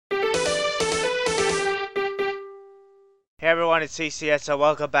Hey everyone, it's CCS, so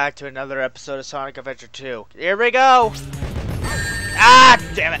welcome back to another episode of Sonic Adventure 2. Here we go! Ah,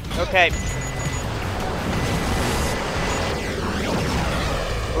 damn it! Okay.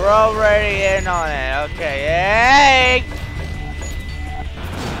 We're already in on it. Okay, hey!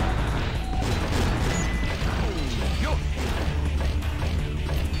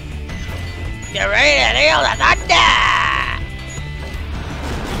 Get ready to heal the thunder!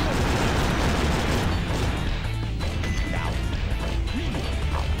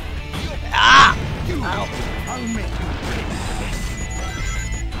 Ah! I'll make you pay for this.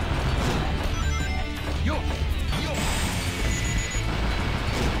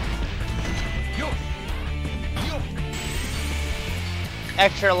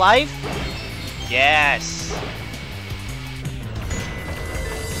 Extra life? Yes.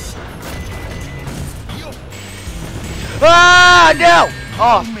 Ah, no!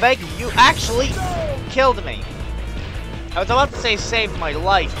 Oh, thank you. You actually killed me. I was about to say saved my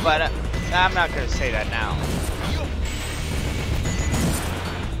life, but I'm not going to say that now.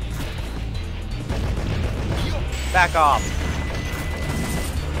 Back off.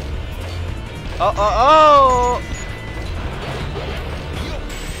 Oh!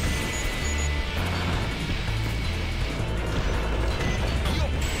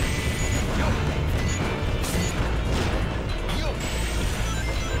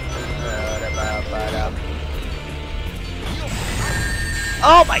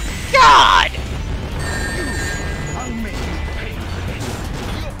 Oh my God! I'll make you pay for this.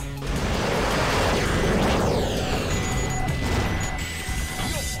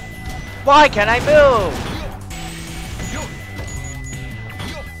 Why can't I move?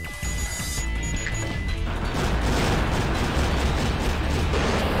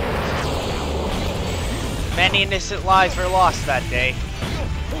 Many innocent lives were lost that day.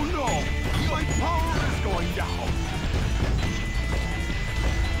 Oh no! My power is going down!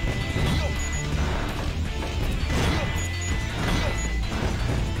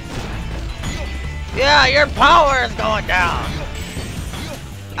 Yeah, your power is going down!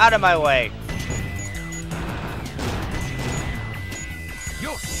 Out of my way.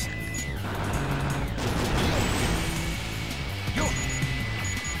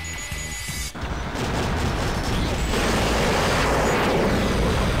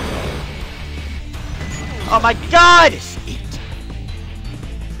 Oh my God!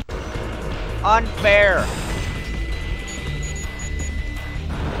 Unfair.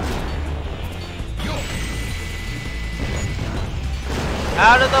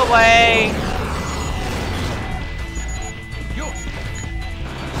 Out of the way!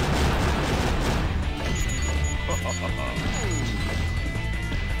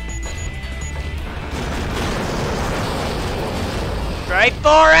 Straight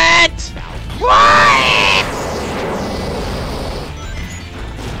for it! What?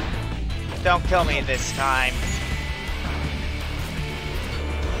 Don't kill me this time.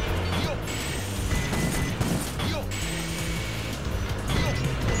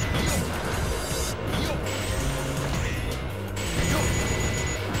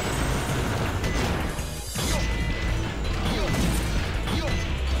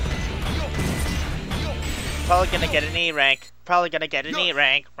 Probably gonna get an E rank. Probably gonna get an E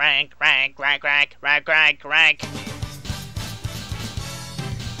rank. Rank. Probably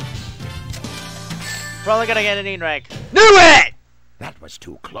gonna get an E rank. Knew it! That was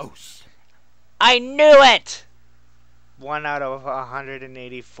too close. I knew it! 1 out of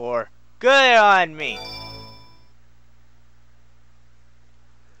 184. Good on me.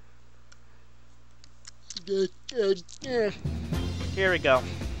 Here we go.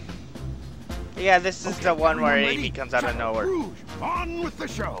 Yeah, this is the one where Amy comes out of nowhere. Rouge, on with the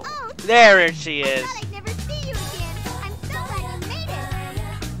show. Oh, There she is. I thought I'd never see you again. I'm so glad you made it.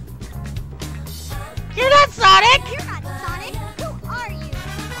 You're not Sonic! You're not Sonic. Who are you?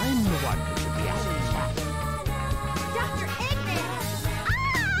 I'm the one who should be asking that. Dr. Eggman.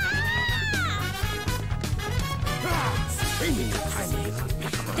 Amy, tiny little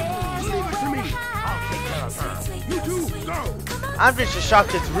peekaboo. Leave it to me. I'll take care of her. You two, go. I'm just as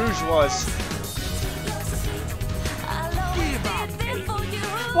shocked as Rouge was. Give up, Amy.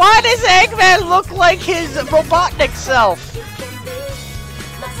 Why does Eggman look like his Robotnik self? Boy,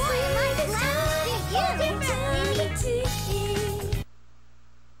 am I glad to see you.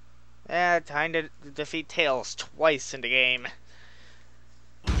 Yeah, time to defeat Tails twice in the game.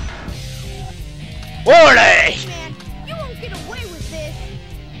 Warning! Man, you won't get away with this.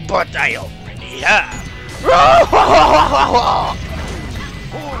 But I already have.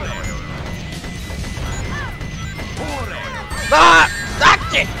 Ah!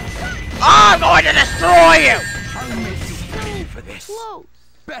 That's it! I'm going to destroy you! close.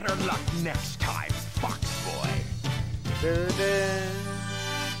 Better luck next time, Fox Boy.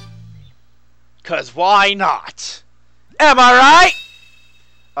 'Cause why not? Am I right?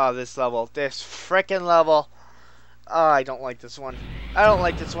 Oh, this frickin' level. Oh, I don't like this one. I don't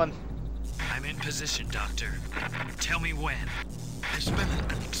like this one. I'm in position, Doctor. Tell me when. There's been an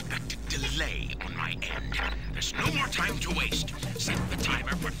unexpected delay on my end. There's no more time to waste. Set the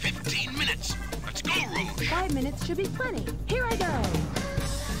timer for 15 minutes. Let's go, Rouge. 5 minutes should be plenty. Here I go.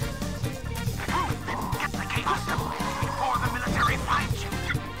 Get the chaos symbol before the military finds you.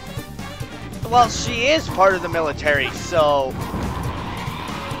 Well, she is part of the military, so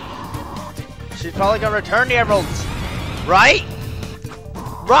she's probably gonna return the emeralds, right?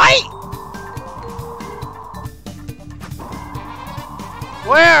 Right?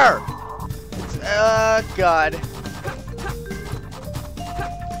 Where? God.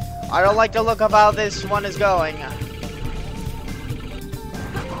 I don't like the look of how this one is going.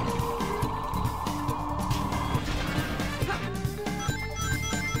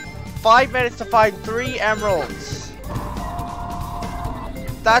 "5 minutes to find 3 emeralds."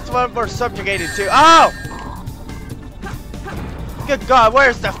 That's what we're subjugated to. Oh! Good God,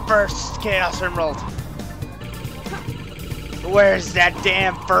 where's the first Chaos Emerald? Where's that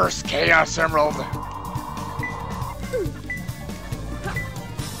damn first Chaos Emerald?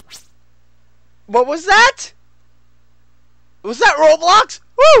 What was that? Was that Roblox?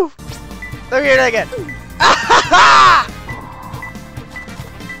 Woo! They're here again. Ah!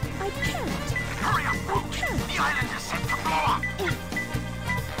 Hurry up, Rouge. The island is set to blow up.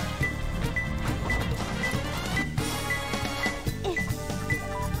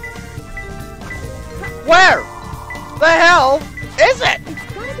 Where the hell is it?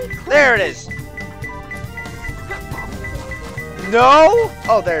 It's gotta be close. There it is. No?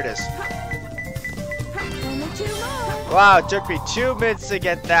 Oh, there it is. Only 2 more. Wow, it took me 2 minutes to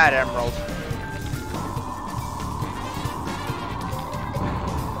get that emerald.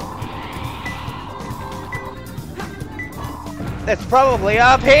 It's probably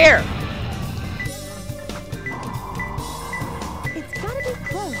up here. It's gotta be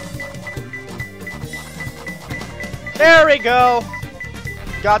close. There we go.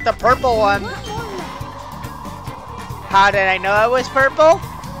 Got the purple one. One more left. How did I know it was purple?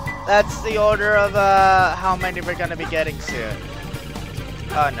 That's the order of how many we're gonna be getting soon.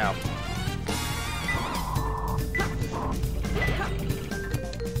 Oh no.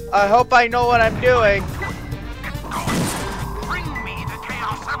 I hope I know what I'm doing. Bring me the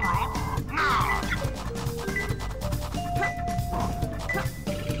Chaos Emerald now.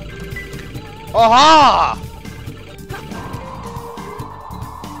 Aha!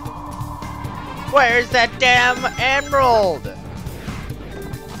 Where's that damn emerald?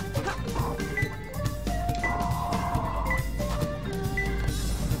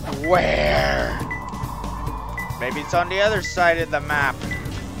 Where? Maybe it's on the other side of the map.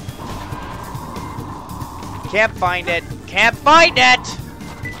 Can't find it. Can't find it!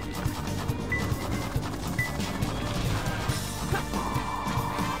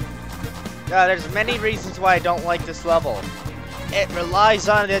 There's many reasons why I don't like this level. It relies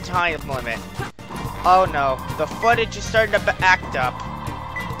on the time limit. Oh no, the footage is starting to act up.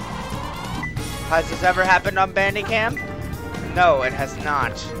 Has this ever happened on Bandicam? No, it has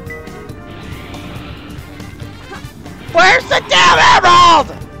not. Where's the damn emerald?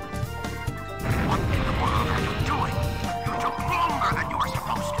 What in the world are you doing? You took longer than you were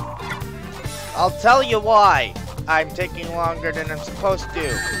supposed to. I'll tell you why. I'm taking longer than I'm supposed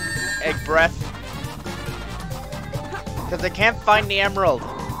to. Egg breath. Because I can't find the emerald.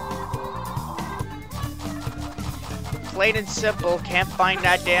 Plain and simple, can't find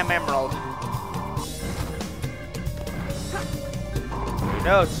that damn emerald. Who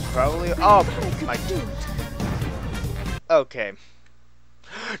knows? Probably. Oh my. Okay.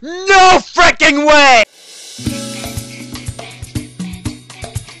 No freaking way!